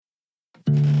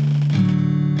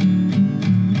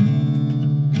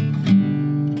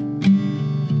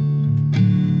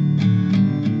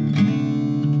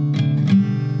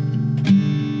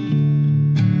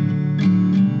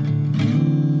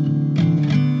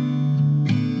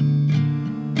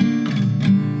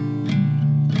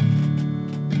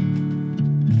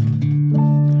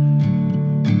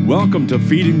Welcome to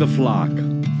Feeding the Flock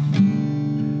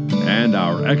and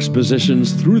our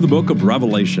expositions through the book of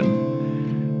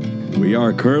Revelation. We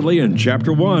are currently in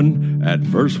chapter 1 at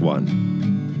verse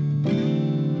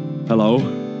 1. Hello,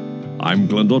 I'm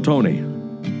Glendale Tony.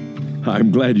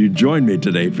 I'm glad you joined me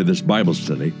today for this Bible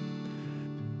study.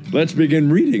 Let's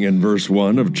begin reading in verse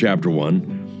 1 of chapter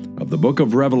 1 of the book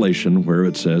of Revelation, where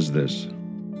it says this: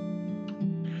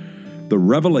 The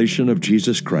revelation of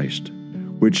Jesus Christ,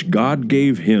 which God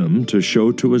gave him to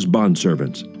show to his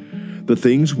bondservants the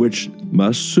things which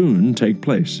must soon take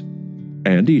place.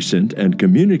 And he sent and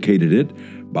communicated it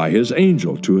by his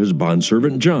angel to his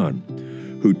bondservant John,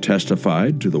 who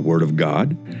testified to the word of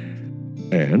God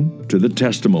and to the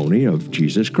testimony of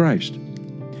Jesus Christ,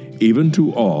 even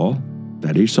to all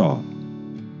that he saw.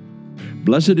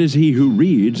 Blessed is he who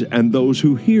reads and those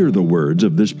who hear the words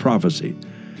of this prophecy,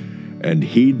 and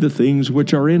heed the things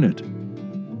which are in it,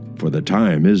 for the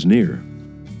time is near.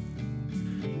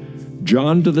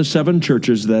 John, to the 7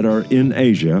 churches that are in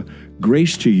Asia,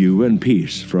 grace to you and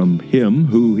peace from him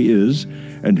who is,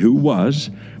 and who was,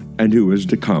 and who is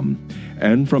to come,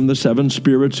 and from the 7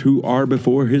 spirits who are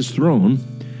before his throne,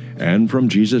 and from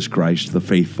Jesus Christ, the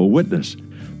faithful witness,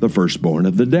 the firstborn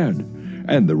of the dead,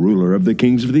 and the ruler of the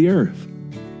kings of the earth.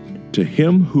 To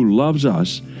him who loves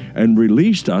us and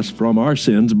released us from our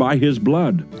sins by his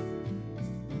blood.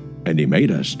 And he made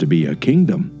us to be a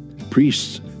kingdom,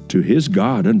 priests to his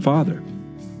God and Father.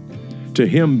 To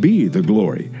him be the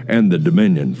glory and the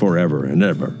dominion forever and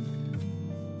ever.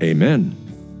 Amen.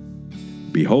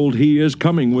 Behold, he is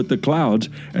coming with the clouds,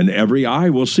 and every eye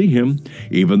will see him,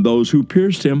 even those who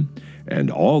pierced him,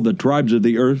 and all the tribes of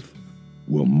the earth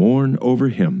will mourn over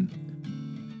him.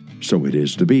 So it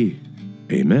is to be.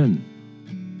 Amen.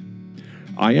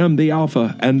 I am the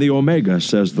Alpha and the Omega,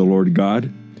 says the Lord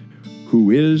God, who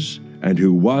is, and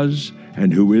who was,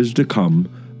 and who is to come,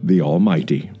 the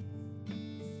Almighty.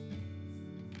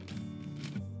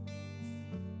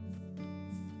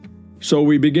 So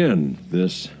we begin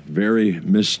this very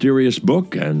mysterious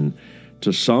book, and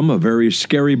to some a very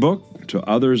scary book, to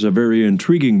others a very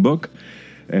intriguing book,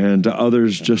 and to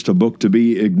others just a book to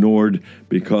be ignored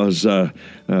because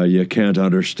you can't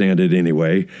understand it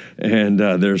anyway. And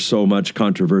there's so much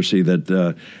controversy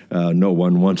that no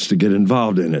one wants to get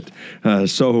involved in it.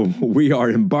 So we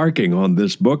are embarking on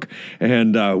this book,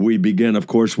 and we begin, of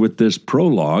course, with this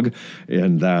prologue,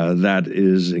 and that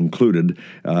is included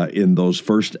in those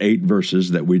first 8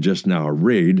 verses that we just now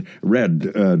read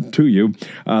to you.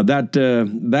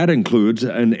 That includes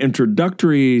an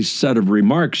introductory set of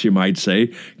remarks, you might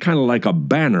say, kind of like a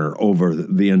banner over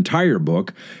the entire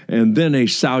book, and then a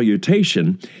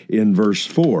salutation in verse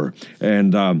 4.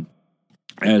 And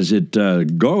as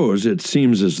it goes, it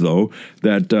seems as though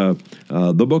that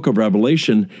the book of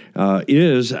Revelation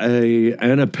is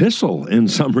an epistle in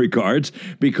some regards,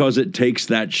 because it takes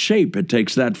that shape, it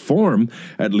takes that form,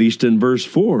 at least in verse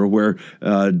 4, where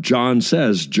John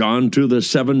says, John to the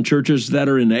 7 churches that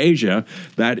are in Asia.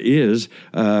 That is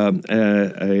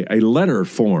a letter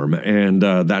form, and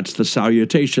that's the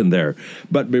salutation there.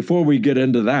 But before we get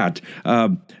into that,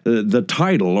 the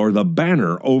title or the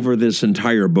banner over this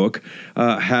entire book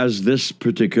has this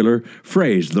particular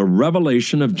phrase, the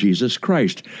revelation of Jesus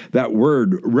Christ. That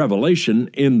word revelation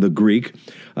in the Greek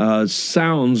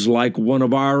sounds like one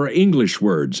of our English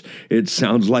words. It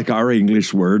sounds like our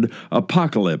English word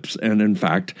apocalypse, and in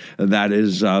fact, that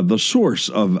is the source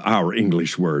of our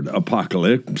English word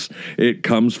apocalypse. It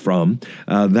comes from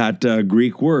that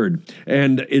Greek word,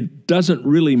 and it doesn't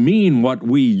really mean what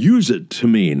we use it to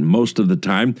mean. Most of the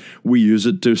time, we use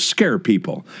it to scare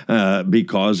people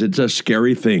because it's a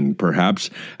scary thing, perhaps.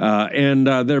 And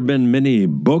there have been many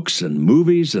books and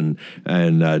movies and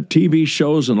TV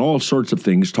shows and all sorts of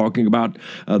things talking about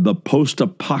the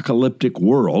post-apocalyptic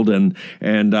world, and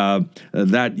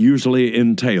that usually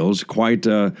entails quite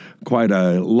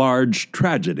a large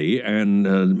tragedy,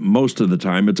 and most of the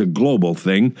time it's a global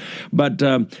thing. But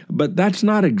that's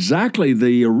not exactly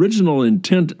the original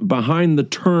intent behind the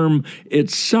term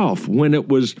itself when it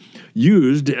was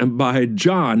used by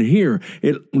John here.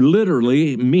 It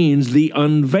literally means the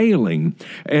unveiling.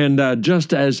 And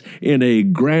just as in a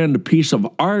grand piece of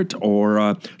art or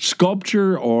a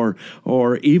sculpture or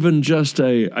even just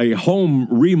a home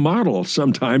remodel,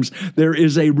 sometimes there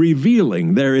is a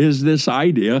revealing. There is this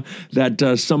idea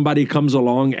that somebody comes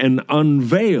along and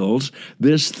unveils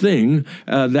this thing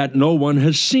that no one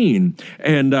has seen.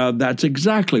 And that's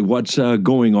exactly what's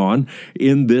going on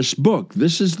in this book.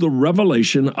 This is the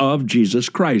revelation of Jesus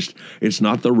Christ. It's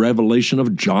not the revelation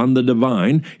of John the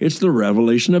Divine. It's the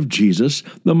revelation of Jesus,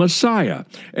 the Messiah.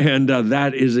 And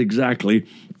that is exactly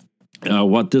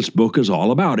what this book is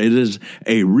all about. It is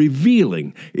a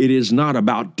revealing. It is not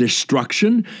about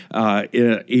destruction,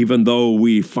 even though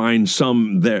we find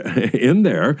some there in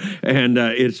there, and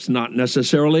it's not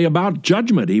necessarily about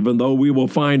judgment, even though we will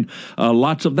find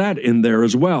lots of that in there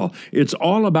as well. It's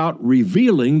all about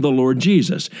revealing the Lord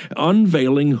Jesus,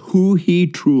 unveiling who he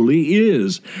truly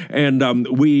is, and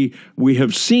we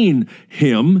have seen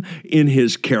him in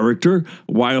his character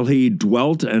while he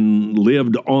dwelt and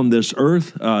lived on this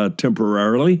earth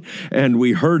temporarily, and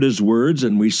we heard his words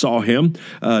and we saw him.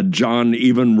 John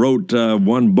even wrote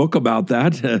one book about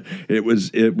that. It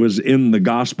was in the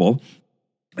gospel.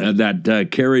 That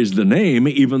carries the name,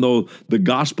 even though the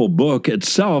gospel book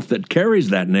itself that carries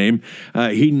that name,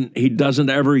 he doesn't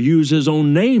ever use his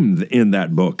own name in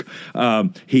that book.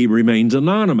 He remains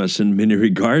anonymous in many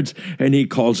regards, and he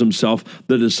calls himself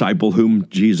the disciple whom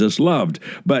Jesus loved.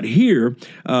 But here,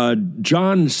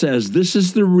 John says this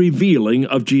is the revealing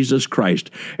of Jesus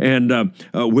Christ, and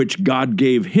which God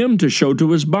gave him to show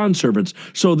to his bondservants.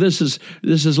 So this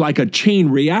is like a chain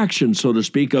reaction, so to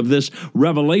speak, of this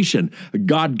revelation.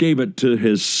 God gave it to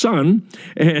his Son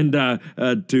and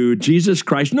to Jesus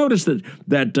Christ. Notice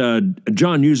that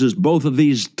John uses both of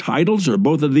these titles or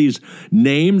both of these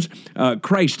names.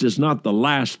 Christ is not the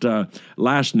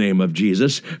last name of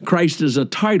Jesus. Christ is a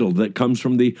title that comes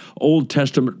from the Old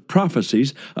Testament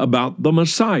prophecies about the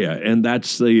Messiah, and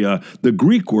that's the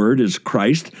Greek word is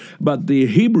Christ, but the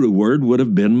Hebrew word would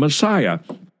have been Messiah.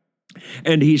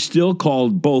 And he's still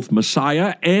called both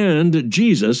Messiah and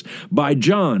Jesus by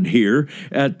John here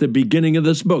at the beginning of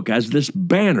this book as this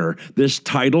banner, this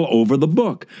title over the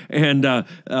book. And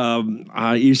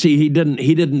you see, he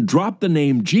didn't drop the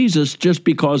name Jesus just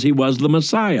because he was the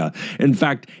Messiah. In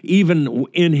fact, even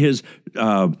in his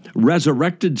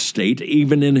resurrected state,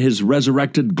 even in his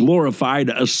resurrected, glorified,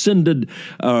 ascended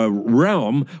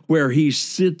realm where he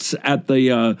sits at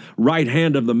the right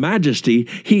hand of the Majesty,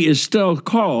 he is still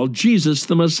called Jesus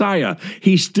the Messiah.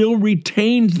 He still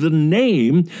retains the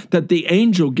name that the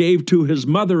angel gave to his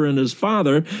mother and his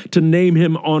father to name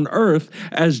him on earth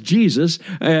as Jesus,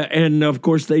 and of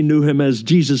course they knew him as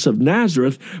Jesus of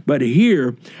Nazareth, but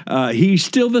here he's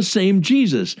still the same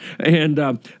Jesus, and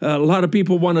a lot of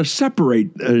people want to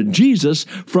separate Jesus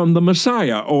from the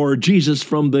Messiah, or Jesus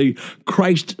from the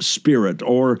Christ Spirit,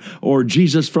 or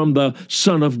Jesus from the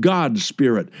Son of God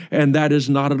Spirit, and that is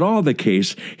not at all the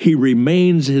case. He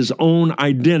remains his own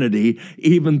identity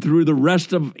even through the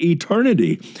rest of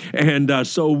eternity, and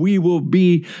so we will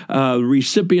be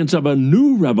recipients of a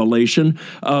new revelation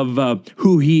of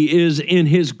who he is in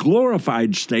his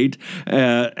glorified state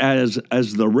as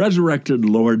the resurrected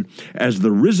Lord, as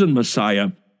the risen Messiah,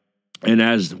 and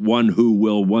as one who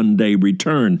will one day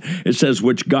return. It says,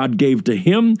 which God gave to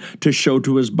him to show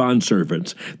to his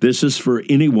bondservants. This is for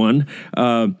anyone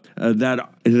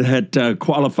that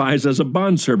qualifies as a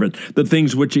bondservant, the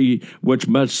things which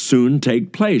must soon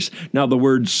take place. Now, the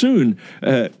word soon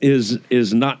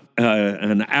is not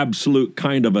an absolute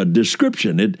kind of a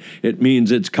description. It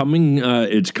means it's coming,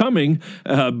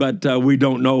 but we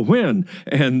don't know when.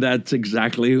 And that's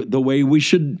exactly the way we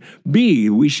should be.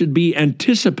 We should be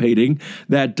anticipating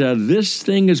that this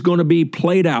thing is going to be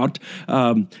played out,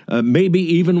 maybe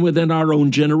even within our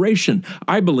own generation.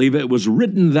 I believe it was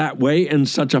written that way in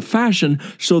such a fashion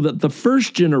so that the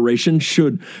first generation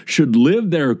should live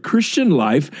their Christian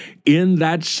life in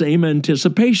that same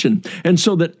anticipation, and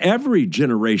so that every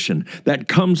generation that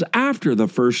comes after the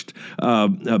first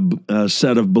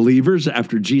set of believers,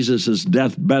 after Jesus'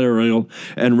 death, burial,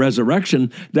 and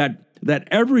resurrection, that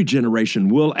every generation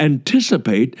will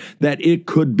anticipate that it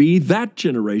could be that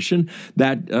generation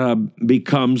that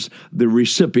becomes the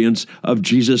recipients of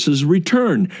Jesus'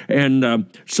 return. And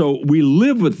so we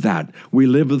live with that. We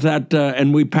live with that,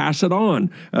 and we pass it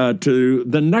on to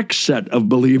the next set of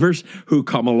believers who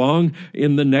come along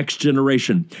in the next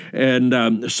generation.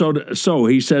 And so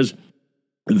he says,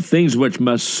 the things which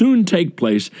must soon take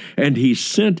place, and he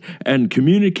sent and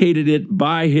communicated it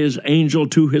by his angel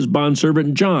to his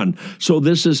bondservant John. So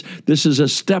this is a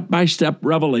step-by-step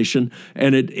revelation,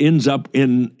 and it ends up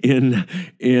in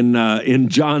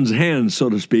John's hands, so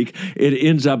to speak. It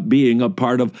ends up being a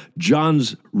part of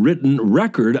John's written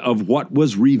record of what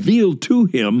was revealed to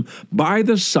him by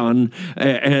the Son,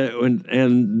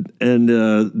 and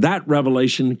that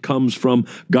revelation comes from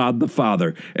God the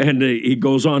Father. And he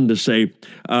goes on to say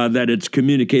that it's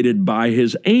communicated by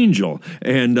his angel,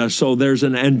 and so there's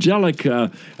an angelic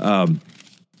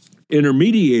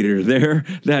intermediator there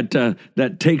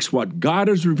that takes what God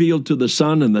has revealed to the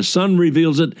Son, and the Son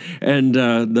reveals it, and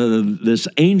this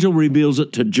angel reveals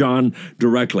it to John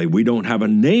directly. We don't have a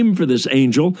name for this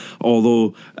angel,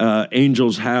 although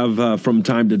angels have from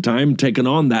time to time taken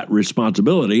on that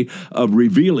responsibility of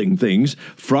revealing things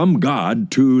from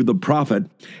God to the prophet.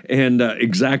 And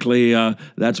exactly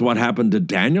that's what happened to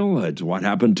Daniel. It's what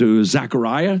happened to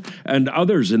Zechariah and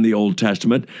others in the Old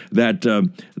Testament, that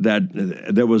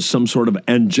there was some sort of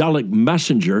angelic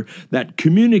messenger that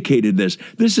communicated this.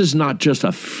 This is not just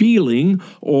a feeling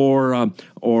or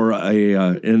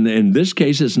in this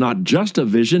case, it's not just a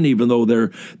vision, even though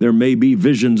there may be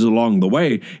visions along the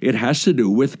way. It has to do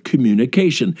with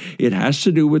communication. It has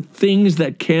to do with things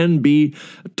that can be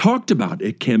talked about.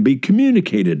 It can be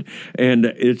communicated, and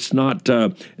it's not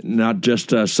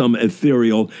just some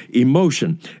ethereal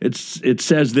emotion. It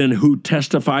says then, who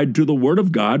testified to the word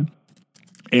of God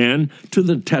and to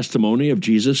the testimony of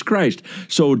Jesus Christ.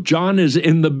 So John is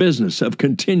in the business of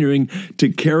continuing to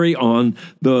carry on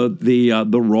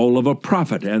the role of a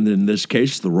prophet, and in this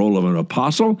case, the role of an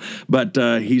apostle. But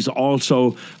he's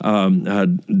also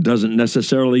doesn't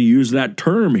necessarily use that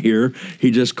term here.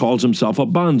 He just calls himself a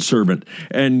bondservant,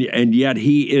 and yet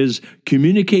he is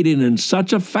communicating in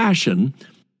such a fashion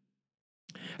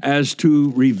as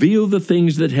to reveal the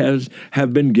things that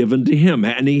have been given to him.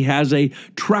 And he has a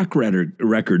track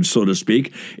record, so to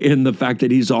speak, in the fact that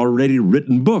he's already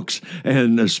written books,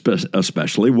 and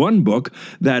especially one book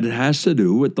that has to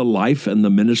do with the life and the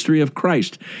ministry of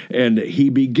Christ. And he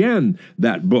began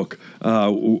that book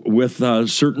with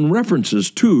certain references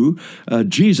to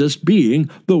Jesus being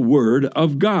the Word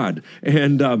of God.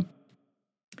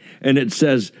 And it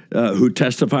says, who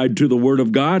testified to the word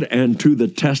of God and to the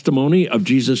testimony of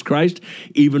Jesus Christ,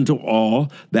 even to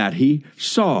all that he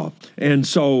saw. And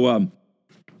so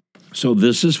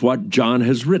this is what John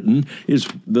has written, is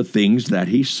the things that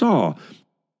he saw.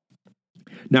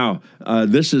 Now,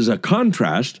 this is a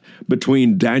contrast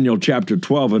between Daniel chapter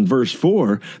 12 and verse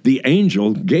 4. The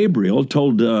angel, Gabriel,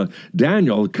 told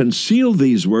Daniel, conceal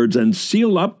these words and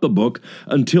seal up the book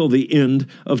until the end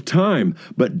of time.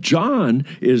 But John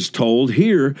is told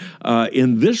here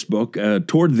in this book,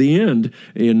 toward the end,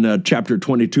 in chapter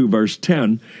 22, verse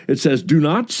 10, it says, do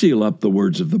not seal up the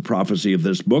words of the prophecy of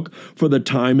this book, for the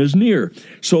time is near.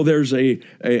 So there's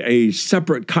a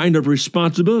separate kind of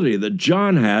responsibility that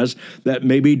John has that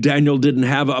maybe Daniel didn't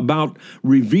have about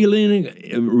revealing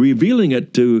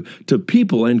it to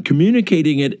people and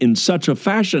communicating it in such a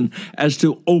fashion as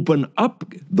to open up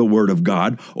the Word of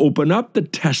God, open up the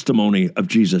testimony of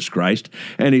Jesus Christ.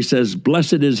 And he says,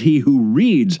 blessed is he who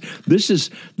reads. This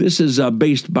is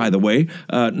based, by the way,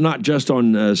 not just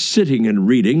on sitting and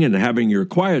reading and having your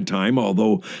quiet time,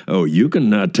 although you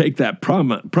can take that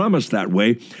promise that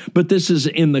way, but this is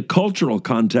in the cultural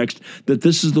context that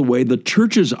this is the way the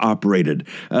churches operated.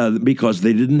 Because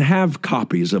they didn't have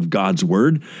copies of God's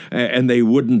Word, and they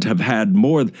wouldn't have had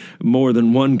more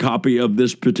than one copy of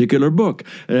this particular book.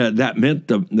 That meant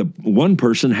the one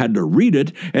person had to read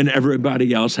it, and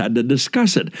everybody else had to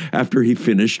discuss it after he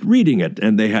finished reading it,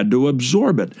 and they had to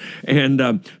absorb it.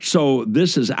 And so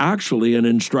this is actually an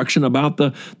instruction about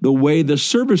the way the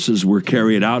services were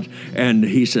carried out. And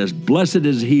he says, blessed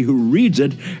is he who reads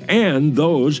it, and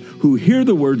those who hear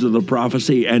the words of the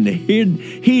prophecy and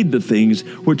heed the things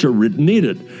which are written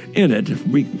in it,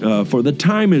 for the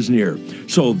time is near.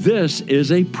 So this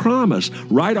is a promise.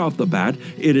 Right off the bat,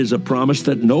 it is a promise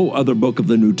that no other book of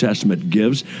the New Testament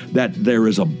gives, that there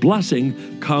is a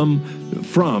blessing come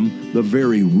from the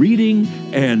very reading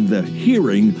and the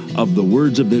hearing of the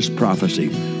words of this prophecy.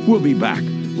 We'll be back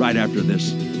right after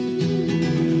this.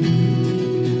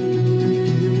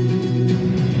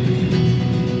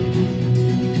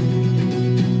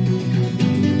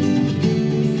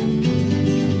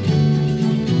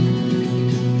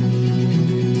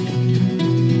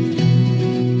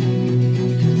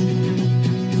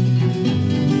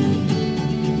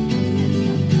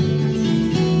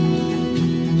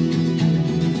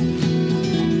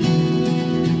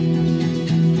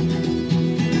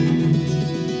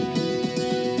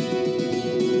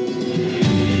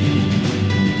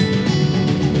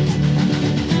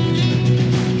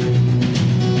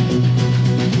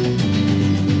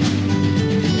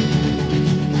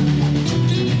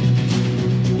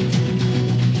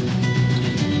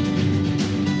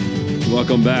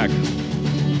 Welcome back.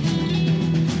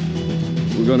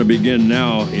 We're going to begin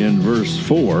now in verse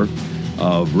 4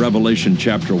 of Revelation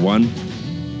chapter 1,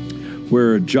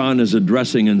 where John is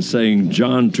addressing and saying,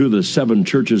 John to the 7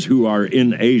 churches who are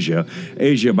in Asia.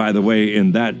 Asia, by the way,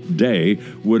 in that day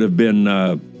would have been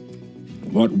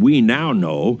what we now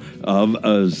know of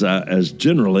as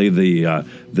generally the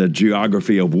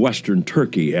geography of Western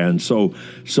Turkey. And so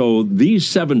these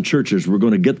 7 churches, we're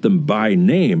going to get them by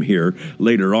name here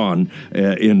later on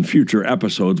in future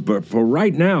episodes. But for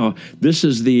right now, this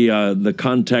is the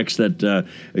context that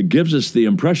gives us the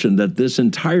impression that this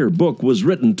entire book was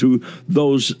written to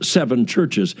those 7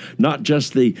 churches, not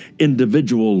just the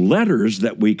individual letters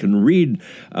that we can read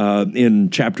in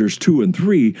chapters 2 and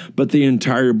 3, but the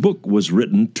entire book was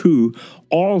written to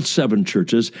all 7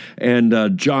 churches,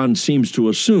 and John seems to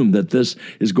assume that this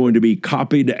is going to be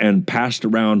copied and passed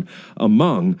around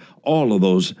among all of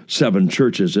those 7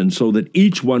 churches, and so that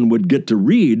each one would get to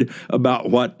read about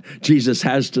what Jesus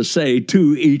has to say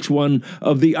to each one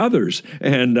of the others.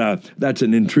 And that's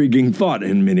an intriguing thought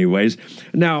in many ways.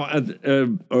 Now,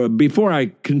 before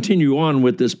I continue on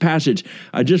with this passage,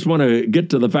 I just want to get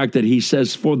to the fact that he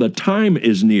says, "For the time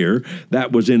is near."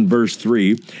 That was in verse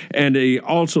 3. And he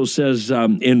also says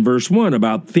in verse 1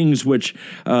 about things which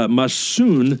must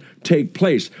soon take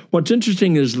place. What's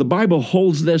interesting is the Bible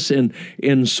holds this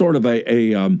in sort of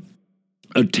a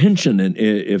tension, and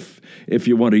if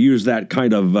you want to use that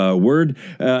kind of word.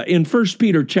 In 1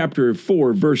 Peter chapter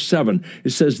 4, verse 7, it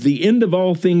says, "The end of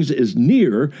all things is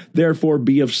near, therefore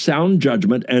be of sound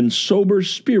judgment and sober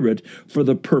spirit for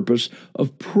the purpose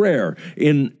of prayer."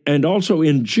 And also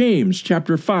in James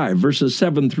chapter 5, verses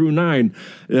 7 through 9,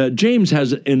 James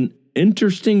has an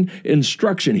interesting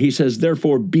instruction. He says,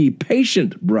 "Therefore be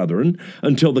patient, brethren,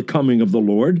 until the coming of the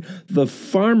Lord. The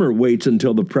farmer waits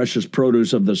until the precious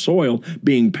produce of the soil,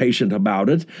 being patient about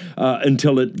it,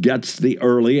 until it gets the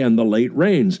early and the late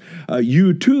rains.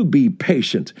 You too be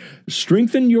patient.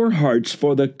 Strengthen your hearts,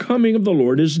 for the coming of the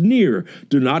Lord is near.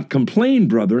 Do not complain,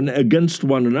 brethren, against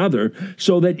one another,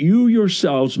 so that you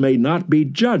yourselves may not be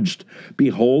judged.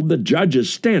 Behold, the judge is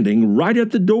standing right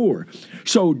at the door."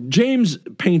 So James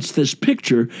paints this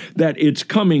picture that it's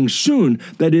coming soon,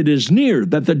 that it is near,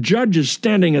 that the judge is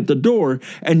standing at the door,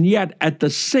 and yet at the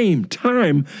same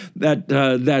time that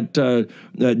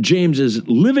James is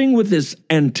living with this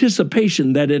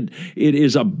anticipation that it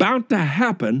is about to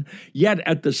happen, yet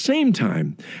at the same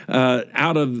time,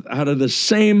 out of the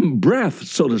same breath,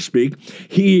 so to speak,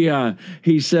 he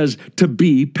says to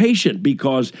be patient,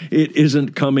 because it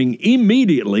isn't coming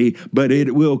immediately, but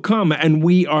it will come, and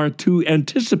we are to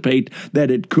anticipate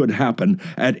that it could happen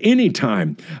at any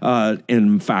time.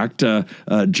 In fact,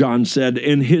 John said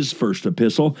in his first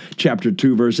epistle, chapter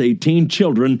 2, verse 18,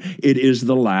 "Children, it is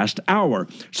the last hour."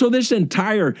 So this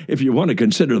entire, if you want to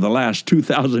consider the last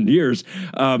 2,000 years,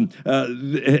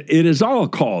 it is all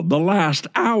called the last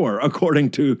hour, according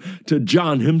to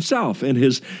John himself in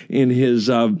his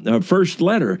first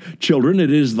letter. "Children,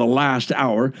 it is the last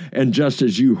hour, and just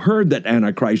as you heard that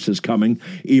Antichrist is coming,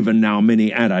 even now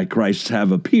many Antichrists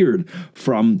have appeared.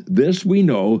 From this we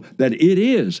know that it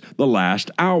is the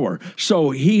last hour." So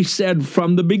he said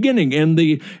from the beginning, in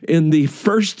the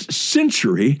first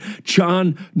century,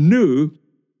 John knew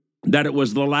that it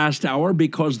was the last hour,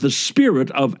 because the spirit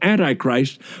of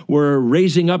Antichrist were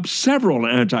raising up several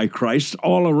Antichrists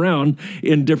all around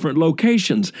in different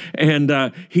locations. And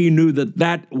he knew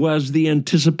that was the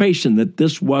anticipation, that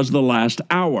this was the last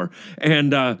hour.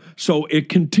 And so it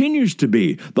continues to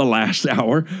be the last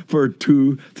hour for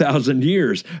 2,000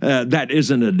 years. That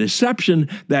isn't a deception.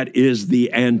 That is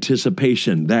the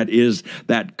anticipation. That is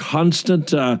that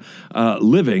constant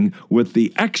living with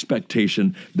the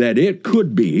expectation that it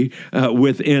could be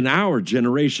within our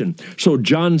generation. So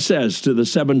John says to the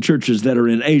 7 churches that are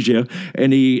in Asia,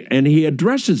 and he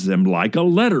addresses them like a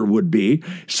letter would be,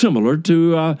 similar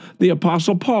to the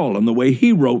Apostle Paul and the way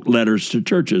he wrote letters to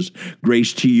churches.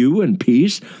 "Grace to you and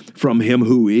peace from him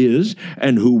who is,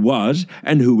 and who was,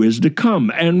 and who is to come,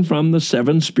 and from the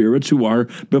 7 spirits who are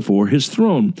before his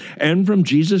throne, and from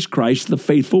Jesus Christ, the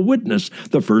faithful witness,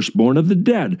 the firstborn of the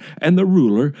dead, and the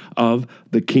ruler of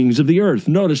the kings of the earth."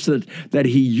 Notice that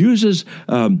he uses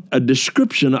a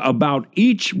description about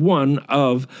each one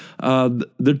of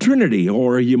the Trinity,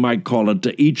 or you might call it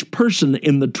each person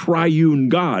in the triune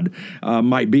God,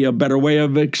 might be a better way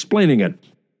of explaining it.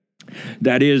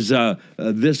 That is,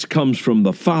 this comes from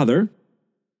the Father,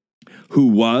 who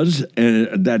was,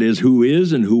 that is, who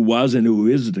is, and who was, and who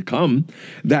is to come.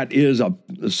 That is a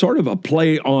sort of a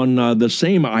play on the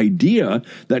same idea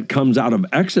that comes out of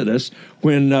Exodus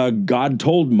when God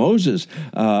told Moses,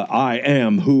 "I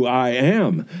am who I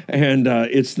am." And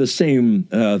it's the same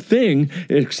thing,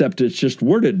 except it's just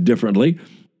worded differently.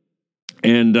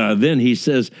 And then he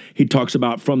talks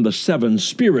about from the 7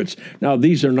 spirits. Now,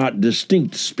 these are not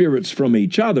distinct spirits from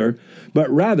each other,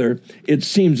 but rather it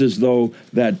seems as though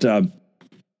that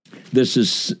This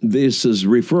is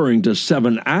referring to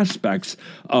 7 aspects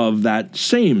of that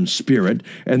same Spirit,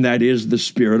 and that is the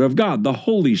Spirit of God, the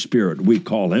Holy Spirit, we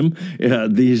call him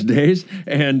these days.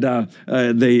 And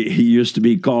he used to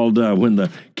be called, when the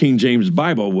King James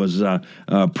Bible was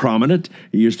prominent,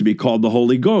 he used to be called the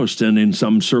Holy Ghost, and in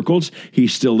some circles, he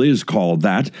still is called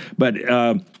that. But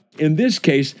in this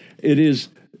case, it is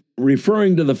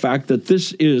referring to the fact that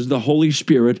this is the Holy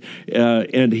Spirit,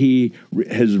 and he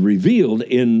has revealed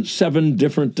in 7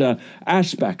 different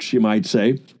aspects, you might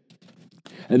say.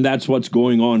 And that's what's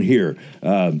going on here.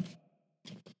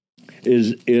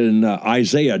 Is in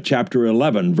Isaiah chapter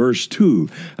 11, verse 2.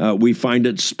 We find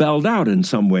it spelled out in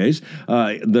some ways.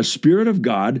 The Spirit of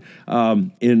God,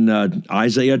 in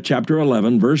Isaiah chapter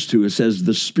 11, verse 2, it says,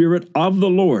 the Spirit of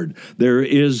the Lord, there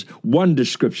is one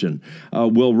description,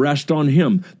 will rest on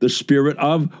him. The Spirit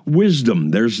of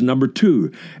wisdom, there's number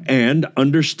 2. And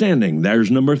understanding, there's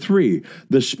number 3.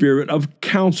 The Spirit of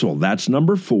counsel, that's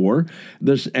number 4.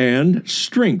 And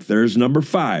strength, there's number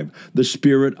 5. The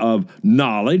Spirit of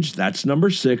knowledge, that's number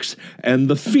 6, and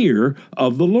the fear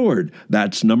of the Lord.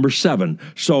 That's number 7.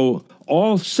 So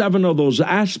all 7 of those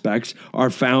aspects are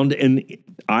found in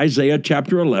Isaiah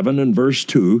chapter 11 and verse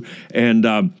 2, and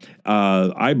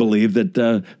I believe that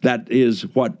that is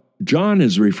what John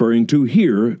is referring to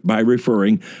here by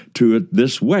referring to it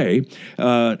this way.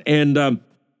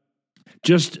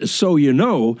 Just so you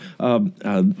know,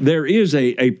 there is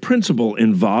a principle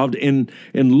involved in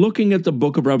looking at the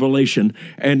book of Revelation,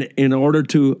 and in order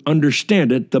to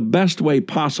understand it the best way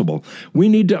possible, we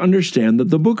need to understand that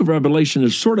the book of Revelation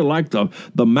is sort of like the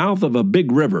mouth of a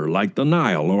big river, like the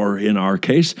Nile, or in our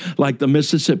case, like the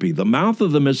Mississippi. The mouth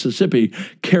of the Mississippi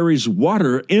carries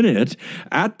water in it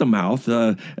at the mouth.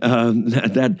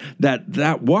 That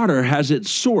water has its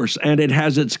source, and it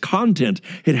has its content.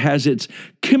 It has its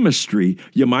chemistry,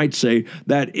 you might say,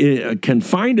 that it can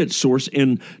find its source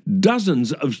in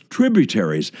dozens of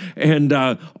tributaries, and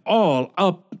all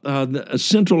up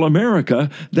Central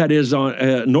America, that is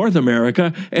North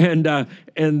America, and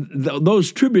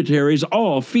those tributaries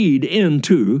all feed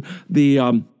into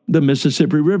the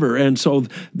Mississippi River. And so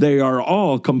they are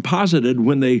all composited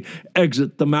when they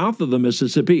exit the mouth of the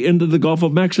Mississippi into the Gulf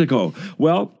of Mexico.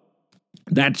 Well,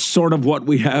 that's sort of what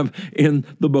we have in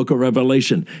the book of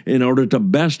Revelation. In order to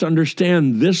best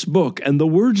understand this book and the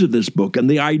words of this book and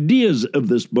the ideas of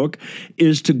this book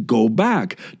is to go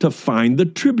back to find the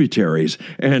tributaries.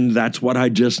 And that's what I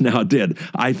just now did.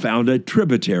 I found a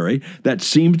tributary that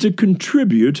seemed to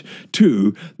contribute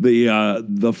to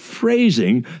the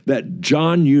phrasing that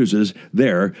John uses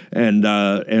there,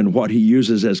 and what he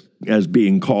uses as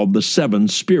being called the 7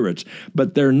 spirits.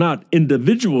 But they're not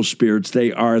individual spirits.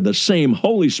 They are the same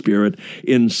Holy Spirit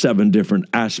in 7 different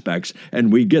aspects,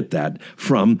 and we get that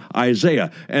from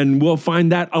Isaiah, and we'll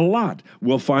find that a lot.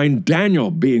 We'll find Daniel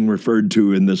being referred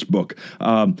to in this book.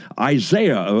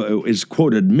 Isaiah is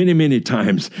quoted many, many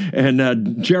times,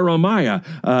 and Jeremiah,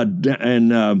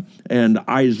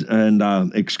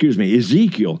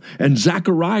 Ezekiel and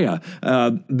Zechariah.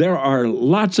 There are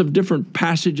lots of different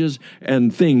passages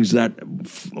and things that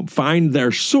find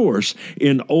their source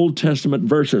in Old Testament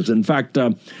verses. In fact,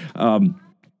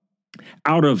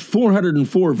 out of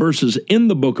 404 verses in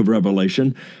the book of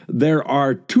Revelation, there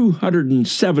are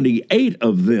 278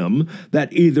 of them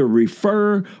that either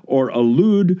refer or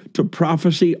allude to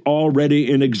prophecy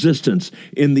already in existence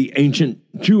in the ancient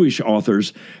Jewish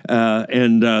authors,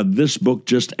 and this book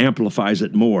just amplifies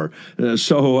it more.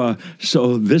 So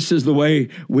this is the way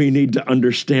we need to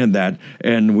understand that,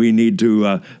 and we need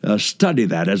to study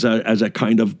that as a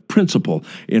kind of principle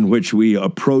in which we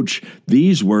approach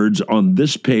these words on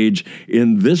this page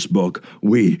in this book.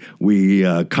 We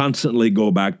constantly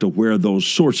go back to where those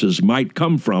sources might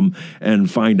come from and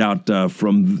find out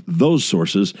from those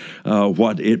sources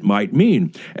what it might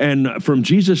mean. And from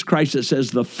Jesus Christ, it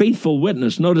says the faithful witness.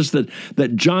 Notice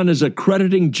that John is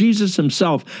accrediting Jesus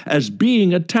himself as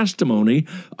being a testimony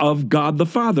of God the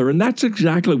Father. And that's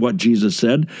exactly what Jesus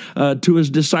said to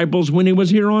his disciples when he was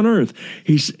here on earth.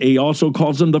 He also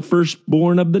calls him the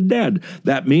firstborn of the dead.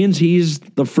 That means he's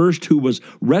the first who was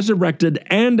resurrected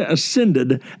and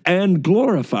ascended and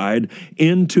glorified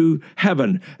into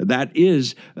heaven. That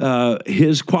is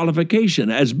his qualification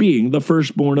as being the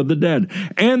firstborn of the dead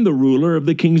and the ruler of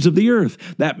the kings of the earth.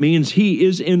 That means he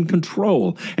is in control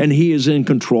control. And he is in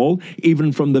control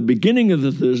even from the beginning of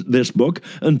this book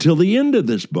until the end of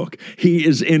this book. He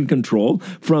is in control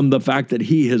from the fact that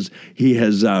he has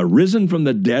risen from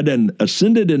the dead and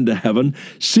ascended into heaven,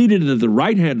 seated at the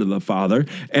right hand of the Father,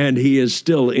 and he is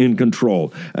still in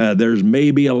control. There's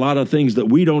maybe a lot of things that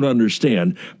we don't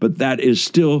understand, but that is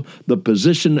still the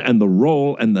position and the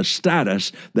role and the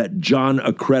status that John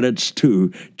accredits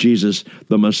to Jesus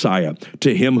the Messiah.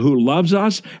 To him who loves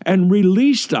us and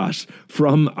released us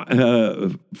from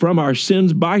our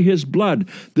sins by his blood.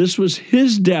 This was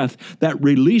his death that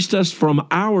released us from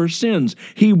our sins.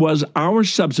 He was our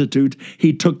substitute.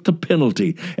 He took the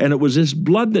penalty, and it was his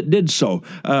blood that did so,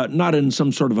 not in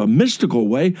some sort of a mystical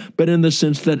way, but in the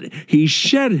sense that he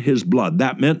shed his blood.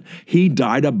 That meant he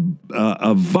died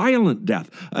a violent death,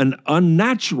 an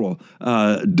unnatural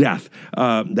death.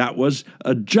 That was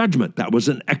a judgment. That was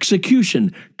an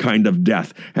execution kind of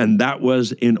death, and that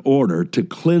was in order to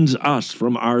cleanse us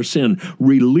from our sin,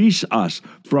 release us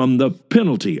from the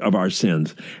penalty of our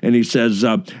sins. And he says,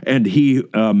 and he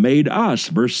made us,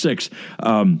 verse 6,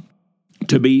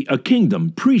 to be a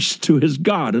kingdom, priests to his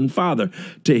God and Father.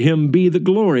 To him be the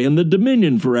glory and the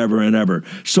dominion forever and ever.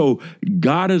 So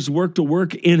God has worked a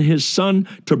work in his Son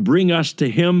to bring us to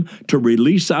him, to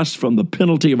release us from the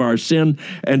penalty of our sin,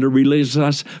 and to release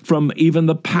us from even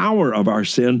the power of our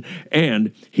sin.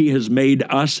 And he has made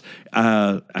us,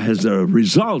 as a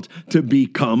result, to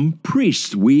become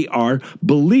priests. We are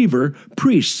believer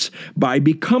priests. By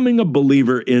becoming a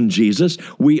believer in Jesus,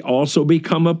 we also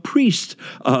become a priest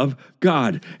of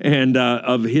God and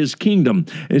of his kingdom.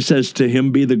 It says, to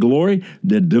him be the glory,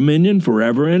 the dominion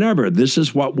forever and ever. This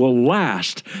is what will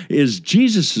last, is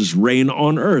Jesus' reign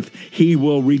on earth. He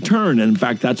will return. And in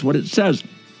fact, that's what it says.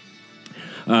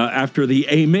 After the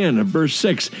amen of verse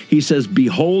 6, he says,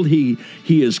 behold, he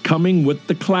is coming with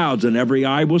the clouds, and every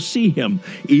eye will see him,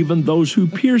 even those who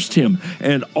pierced him,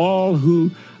 and all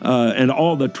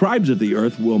the tribes of the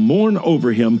earth will mourn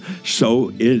over him. So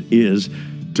it is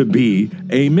to be.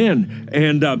 Amen.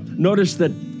 And notice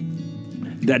that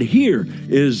here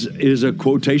is a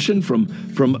quotation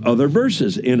from other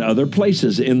verses in other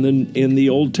places in the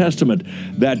Old Testament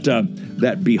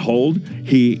that behold,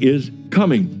 he is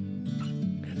coming.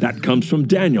 That comes from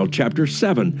Daniel chapter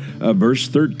 7, verse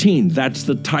 13. That's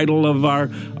the title of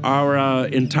our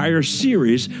entire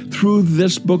series through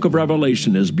this book of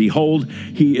Revelation is Behold,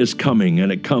 He is Coming.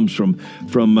 And it comes from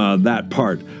that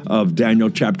part of Daniel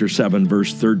chapter 7,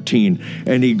 verse 13.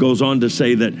 And he goes on to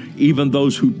say that even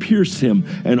those who pierced him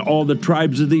and all the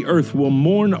tribes of the earth will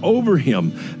mourn over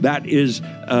him. That is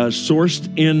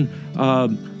sourced in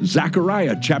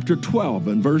Zechariah chapter 12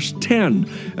 and verse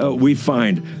 10, we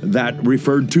find that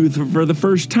referred to for the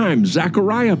first time.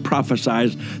 Zechariah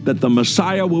prophesies that the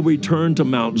Messiah will return to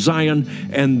Mount Zion,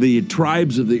 and the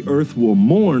tribes of the earth will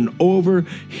mourn over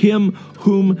him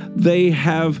whom they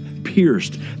have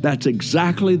pierced. That's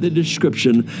exactly the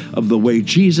description of the way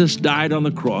Jesus died on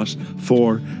the cross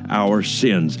for our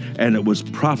sins. And it was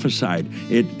prophesied.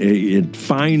 It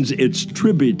finds its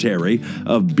tributary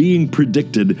of being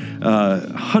predicted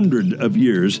hundreds of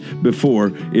years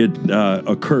before it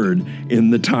occurred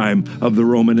in the time of the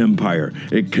Roman Empire.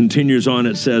 It continues on.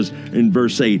 It says in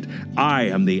verse 8, I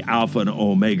am the Alpha and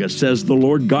Omega, says the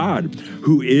Lord God,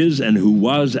 who is and who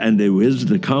was and who is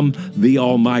to come, the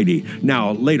Almighty.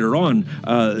 Now, later on,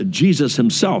 Jesus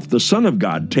himself, the Son of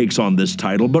God, takes on this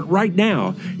title. But right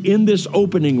now, in this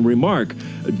opening remark,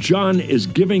 John is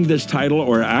giving this title,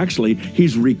 or actually,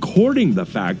 he's recording the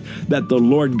fact that the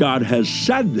Lord God has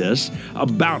said this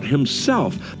about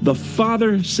himself. The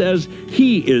Father says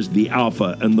he is the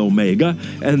Alpha and the Omega.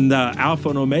 And Alpha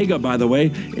and Omega, by the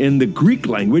way, in the Greek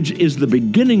language, is the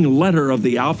beginning letter of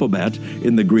the alphabet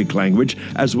in the Greek language,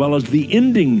 as well as the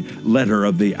ending letter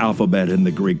of the alphabet in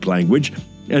the Greek language.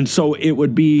 And so it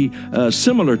would be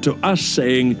similar to us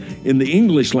saying in the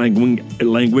English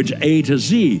language A to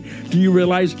Z. Do you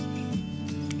realize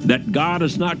that God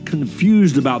is not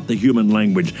confused about the human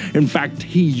language? In fact,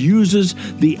 he uses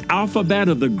the alphabet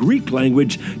of the Greek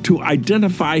language to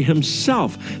identify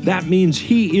himself. That means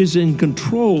he is in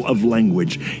control of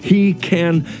language. He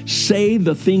can say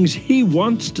the things he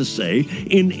wants to say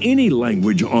in any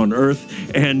language on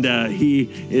earth, and he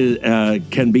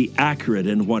can be accurate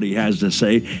in what he has to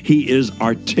say. He is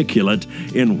articulate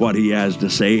in what he has to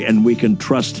say, and we can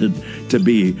trust it to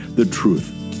be the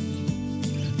truth.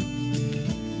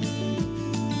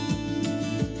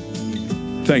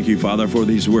 Thank you, Father, for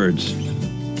these words.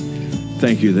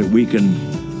 Thank you that we can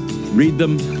read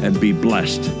them and be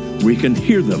blessed. We can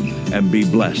hear them and be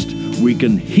blessed. We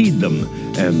can heed them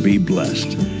and be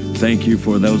blessed. Thank you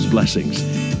for those blessings.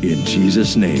 In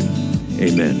Jesus' name,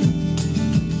 amen.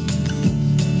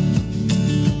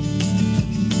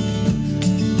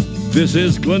 This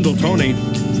is Glendale Tony.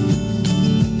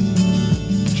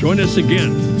 Join us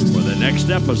again for the next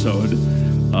episode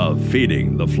of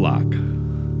Feeding the Flock.